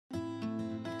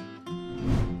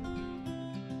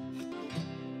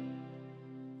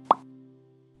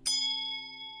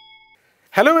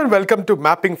Hello and welcome to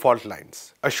Mapping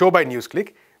Faultlines, a show by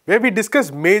Newsclick where we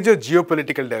discuss major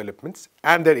geopolitical developments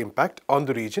and their impact on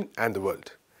the region and the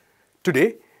world.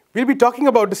 Today, we'll be talking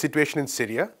about the situation in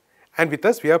Syria, and with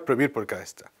us we have Prabir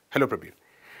Purkayastha. Hello Prabir.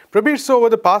 Prabir, so over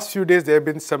the past few days there have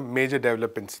been some major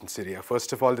developments in Syria.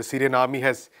 First of all, the Syrian army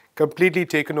has completely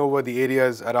taken over the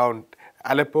areas around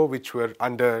Aleppo, which were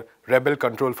under rebel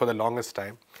control for the longest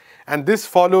time. And this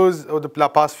follows, over the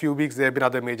past few weeks, there have been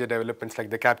other major developments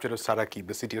like the capture of Sarakib,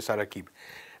 the city of Sarakib.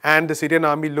 And the Syrian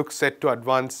army looks set to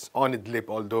advance on Idlib,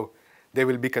 although there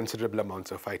will be considerable amounts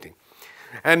of fighting.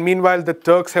 And meanwhile, the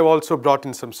Turks have also brought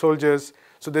in some soldiers.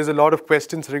 So there's a lot of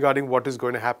questions regarding what is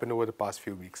going to happen over the next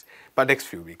few weeks.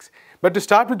 But to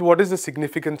start with, what is the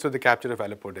significance of the capture of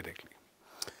Aleppo directly?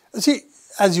 See,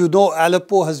 as you know,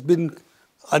 Aleppo has been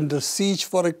under siege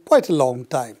for quite a long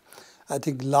time. I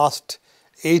think last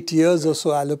 8 years or so,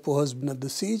 Aleppo has been under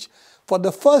siege. For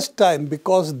the first time,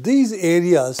 because these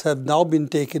areas have now been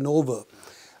taken over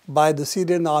by the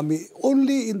Syrian army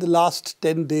only in the last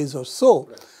 10 days or so,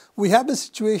 we have a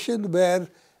situation where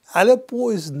Aleppo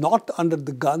is not under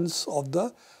the guns of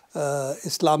the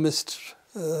Islamist,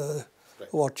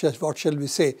 what shall we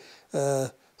say,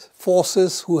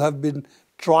 forces who have been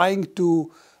trying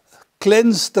to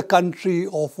cleanse the country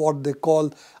of what they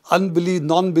call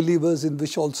non-believers, in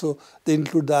which also they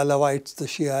include the Alawites, the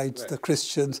Shiites, the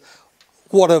Christians,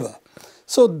 whatever.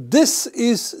 So this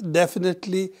is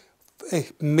definitely a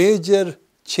major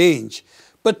change.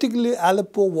 Particularly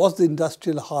Aleppo was the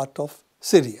industrial heart of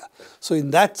Syria. So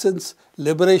in that sense,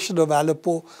 liberation of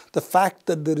Aleppo, the fact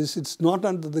that it's not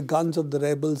under the guns of the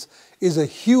rebels is a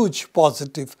huge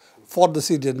positive for the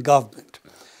Syrian government.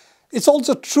 It's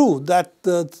also true that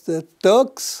the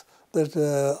Turks, that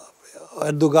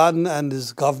Erdogan and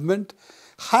his government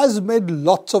has made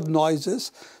lots of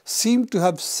noises, seem to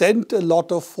have sent a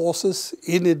lot of forces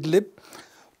in Idlib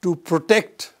to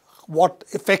protect what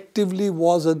effectively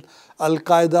was an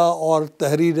Al-Qaeda or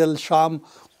Tahrir al-Sham,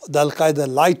 the Al-Qaeda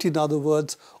light in other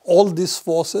words, all these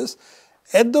forces.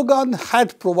 Erdogan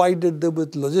had provided them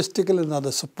with logistical and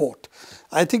other support.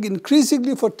 I think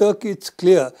increasingly for Turkey it's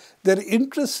clear their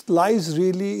interest lies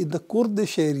really in the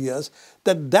Kurdish areas,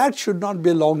 that should not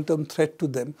be a long-term threat to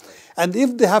them. And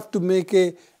if they have to make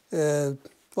a,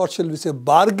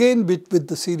 bargain with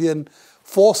the Syrian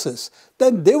forces,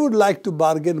 then they would like to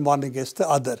bargain one against the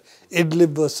other, Idlib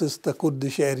versus the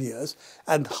Kurdish areas,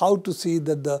 and how to see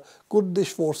that the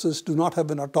Kurdish forces do not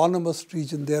have an autonomous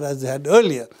region there as they had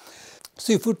earlier.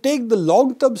 So if you take the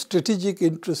long-term strategic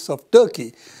interests of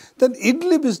Turkey, then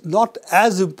Idlib is not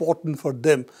as important for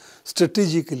them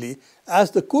strategically as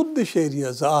the Kurdish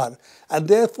areas are. And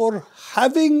therefore,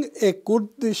 having a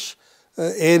Kurdish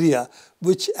area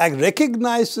which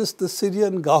recognizes the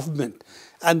Syrian government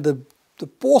and the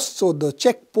posts or the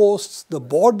checkposts, the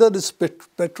border is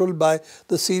patrolled by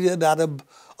the Syrian Arab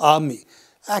army,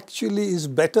 actually is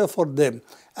better for them.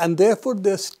 And therefore,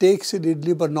 their stakes in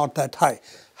Idlib are not that high.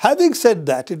 Having said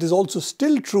that, it is also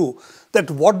still true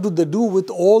that what do they do with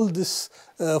all these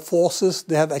forces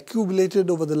they have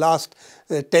accumulated over the last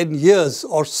 10 years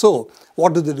or so?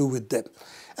 What do they do with them?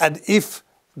 And if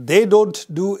they don't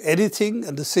do anything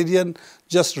and the Syrian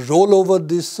just roll over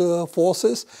these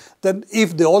forces, then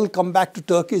if they all come back to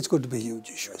Turkey, it's going to be a huge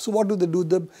issue. So what do they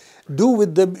do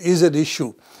with them is an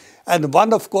issue. And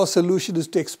one, of course, solution is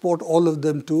to export all of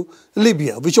them to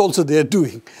Libya, which also they are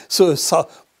doing. So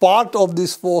part of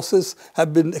these forces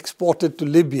have been exported to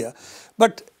Libya.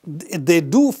 But they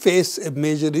do face a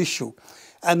major issue.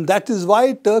 And that is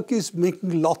why Turkey is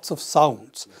making lots of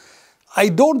sounds. I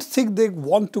don't think they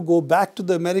want to go back to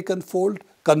the American fold,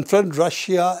 confront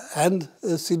Russia and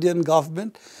the Syrian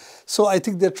government. So I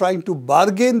think they're trying to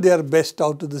bargain their best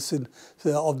out of the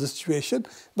situation.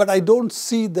 But I don't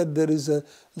see that there is a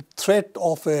threat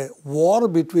of a war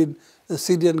between the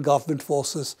Syrian government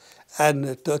forces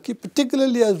and Turkey,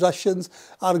 particularly as Russians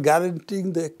are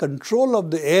guaranteeing the control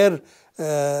of the air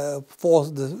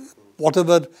force, the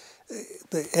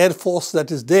air force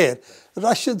that is there. The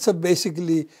Russians have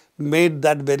basically made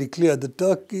that very clear that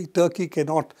Turkey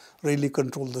cannot really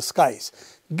control the skies.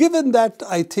 Given that,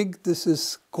 I think this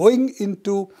is going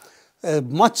into a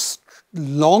much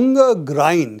longer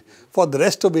grind for the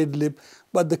rest of Idlib.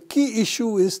 But the key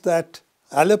issue is that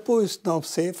Aleppo is now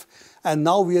safe, and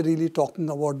now we are really talking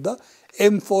about the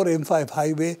M4, M5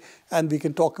 highway, and we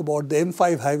can talk about the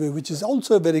M5 highway, which is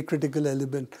also a very critical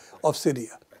element of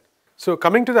Syria. So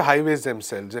coming to the highways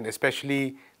themselves, and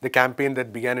especially the campaign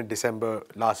that began in December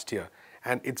last year,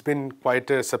 and it's been quite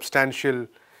a substantial,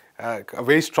 a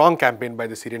very strong campaign by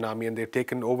the Syrian army, and they've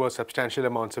taken over substantial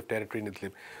amounts of territory in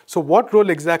Idlib. So what role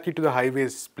exactly do the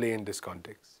highways play in this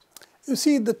context? You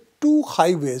see, the two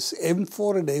highways,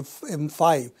 M4 and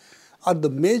M5, are the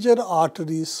major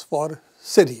arteries for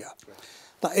Syria.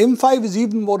 The M5 is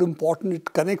even more important.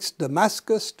 It connects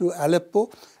Damascus to Aleppo,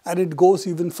 and it goes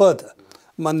even further,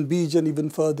 Manbij, and even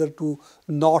further to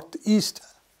northeast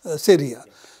Syria.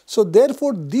 So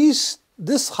therefore, this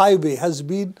highway has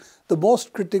been the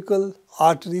most critical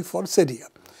artery for Syria.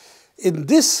 In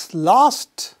this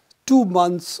last 2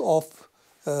 months of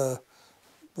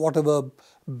whatever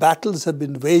battles have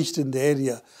been waged in the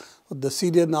area, the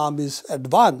Syrian army's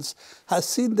advance has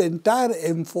seen the entire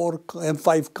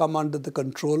M5 come under the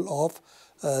control of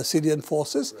Syrian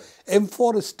forces.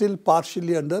 M4 is still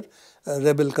partially under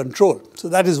rebel control. So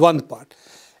that is one part.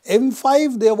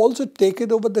 M5, they have also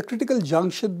taken over the critical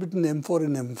junction between M4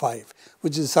 and M5,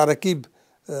 which is Sarakib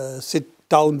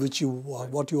town,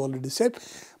 what you already said.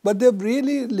 But they have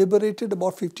really liberated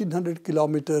about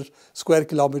 1,500 square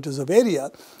kilometers of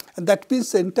area. And that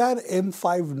means the entire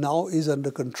M5 now is under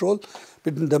control.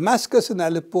 Between Damascus and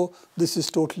Aleppo, this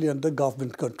is totally under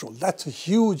government control. That's a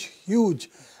huge, huge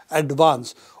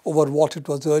advance over what it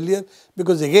was earlier,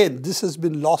 because again, this has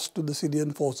been lost to the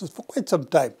Syrian forces for quite some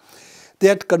time. They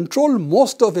had controlled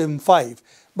most of M5,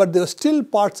 but there were still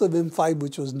parts of M5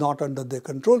 which was not under their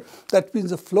control. That means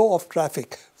the flow of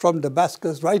traffic from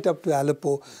Damascus right up to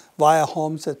Aleppo via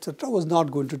Homs, etc. was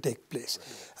not going to take place.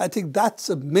 I think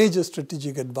that's a major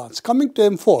strategic advance. Coming to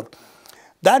M4,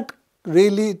 that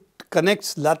really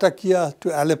connects Latakia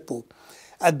to Aleppo,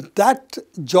 and that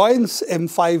joins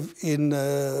M5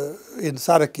 in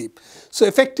Sarakib. So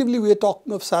effectively, we are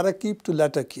talking of Sarakib to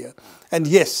Latakia. And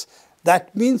yes,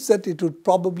 that means that it would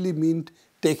probably mean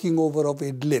taking over of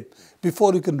Idlib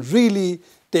before you can really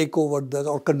take over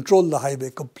or control the highway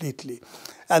completely.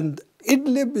 And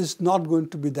Idlib is not going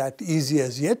to be that easy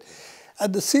as yet.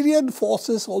 And the Syrian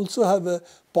forces also have a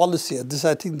policy. This,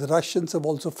 I think, the Russians have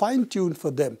also fine-tuned for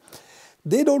them.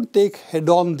 They don't take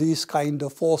head-on these kind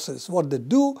of forces. What they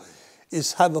do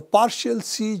is have a partial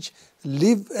siege,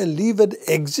 leave an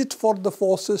exit for the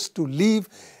forces to leave,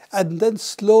 and then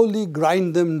slowly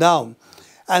grind them down.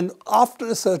 And after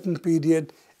a certain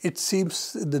period, it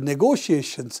seems in the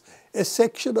negotiations, a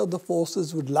section of the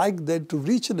forces would like them to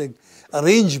reach an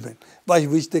arrangement by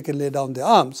which they can lay down their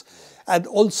arms and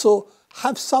also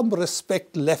have some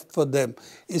respect left for them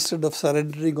instead of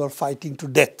surrendering or fighting to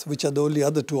death, which are the only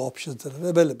other two options that are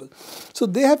available. So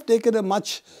they have taken a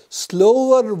much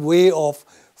slower way of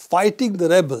fighting the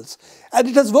rebels, and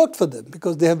it has worked for them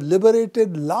because they have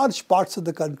liberated large parts of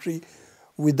the country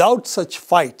without such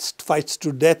fights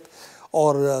to death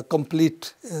or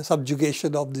complete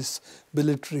subjugation of this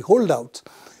military holdouts.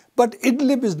 But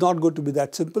Idlib is not going to be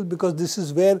that simple, because this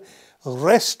is where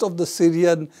rest of the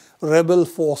Syrian rebel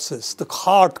forces, the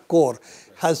hardcore,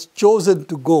 has chosen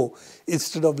to go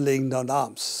instead of laying down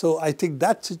arms. So I think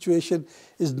that situation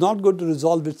is not going to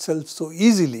resolve itself so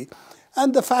easily.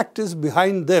 And the fact is,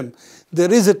 behind them,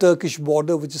 there is a Turkish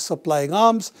border which is supplying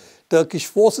arms. Turkish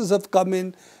forces have come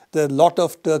in. There are a lot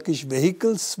of Turkish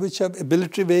vehicles,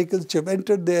 military vehicles which have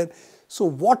entered there. So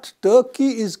what role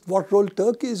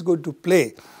Turkey is going to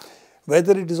play,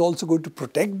 whether it is also going to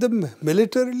protect them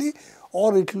militarily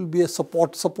or it will be a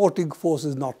supporting force,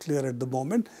 is not clear at the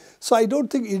moment. So I don't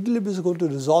think Idlib is going to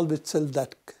resolve itself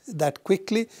that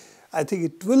quickly. I think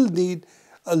it will need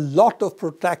a lot of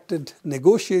protracted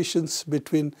negotiations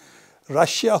between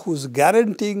Russia, who's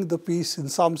guaranteeing the peace in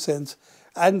some sense,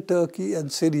 and Turkey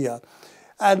and Syria.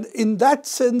 And in that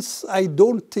sense, I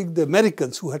don't think the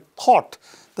Americans, who had thought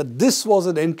that this was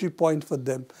an entry point for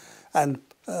them, and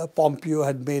Pompeo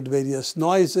had made various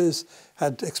noises,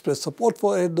 had expressed support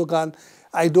for Erdogan,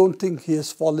 I don't think he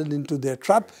has fallen into their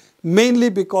trap, mainly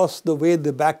because the way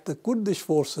they backed the Kurdish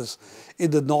forces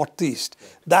in the northeast.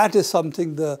 That is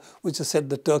something which has set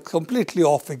the Turks completely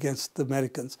off against the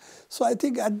Americans. So I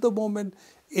think at the moment,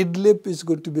 Idlib is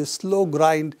going to be a slow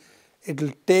grind. It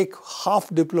will take half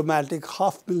diplomatic,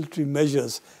 half military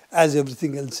measures, as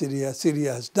everything else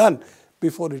Syria has done,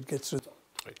 before it gets resolved.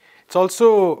 It's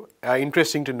also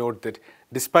interesting to note that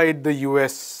despite the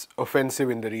US offensive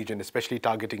in the region, especially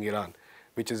targeting Iran,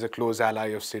 which is a close ally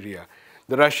of Syria,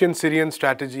 the Russian-Syrian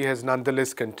strategy has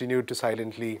nonetheless continued to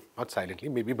not silently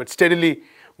maybe, but steadily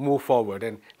move forward,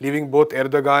 and leaving both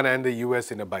Erdogan and the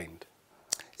US in a bind.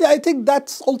 Yeah, I think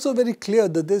that's also very clear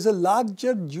that there's a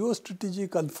larger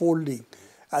geostrategic unfolding,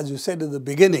 as you said in the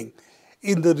beginning,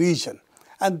 in the region.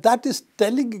 And that is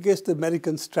telling against the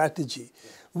American strategy,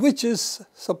 which is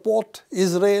support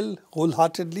Israel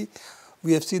wholeheartedly.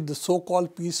 We have seen the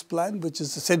so-called peace plan, which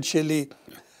is essentially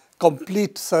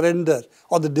complete surrender,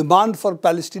 or the demand for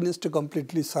Palestinians to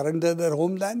completely surrender their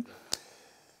homeland.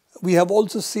 We have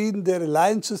also seen their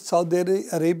alliance with Saudi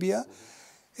Arabia.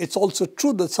 It's also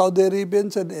true that Saudi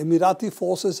Arabians and Emirati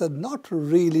forces are not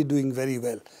really doing very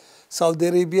well. Saudi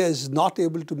Arabia is not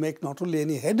able to make not only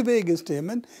any headway against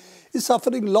Yemen, is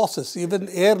suffering losses, even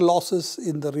air losses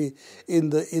in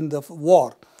the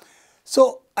war.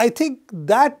 So I think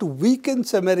that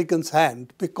weakens Americans'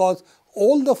 hand, because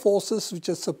all the forces which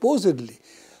are supposedly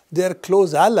their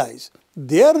close allies,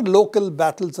 their local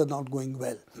battles are not going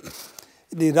well.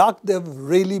 In Iraq, they have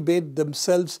really made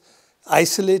themselves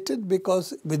isolated,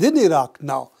 because within Iraq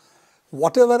now,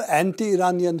 whatever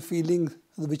anti-Iranian feeling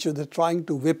which they're trying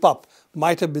to whip up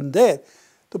might have been there.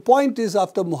 The point is,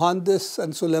 after Muhandis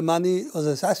and Soleimani was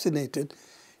assassinated,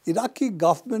 Iraqi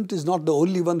government is not the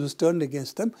only one who's turned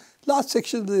against them. Large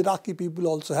sections of the Iraqi people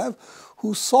also have,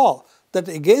 who saw that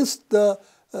against the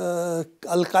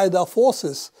Al-Qaeda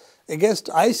forces, against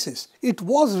ISIS, it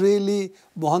was really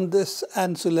Muhandis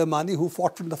and Soleimani who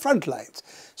fought from the front lines.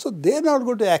 So they're not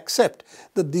going to accept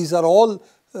that these are all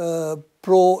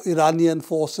pro-Iranian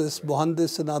forces.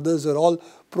 Muhandis and others are all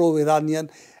pro-Iranian,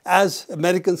 as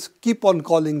Americans keep on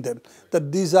calling them,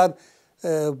 that these are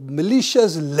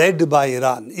militias led by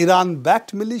Iran,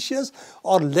 Iran-backed militias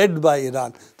or led by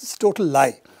Iran. This is a total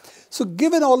lie. So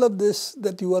given all of this,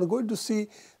 that you are going to see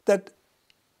that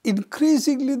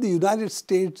increasingly the United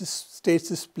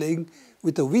States is playing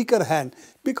with a weaker hand,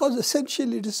 because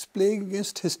essentially it is playing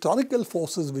against historical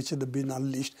forces which have been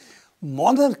unleashed,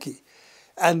 monarchy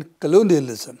and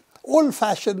colonialism,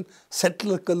 old-fashioned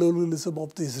settler colonialism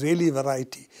of the Israeli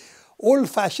variety,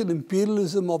 old-fashioned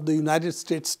imperialism of the United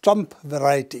States Trump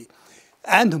variety,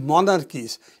 and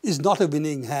monarchies is not a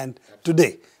winning hand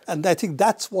today. And I think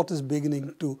that's what is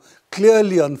beginning to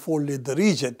clearly unfold in the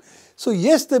region. So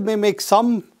yes, they may make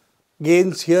some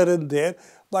gains here and there,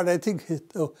 but I think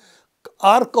the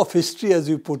arc of history, as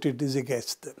you put it, is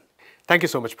against them. Thank you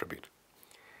so much, Prabir.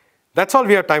 That's all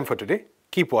we have time for today.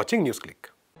 Keep watching Newsclick.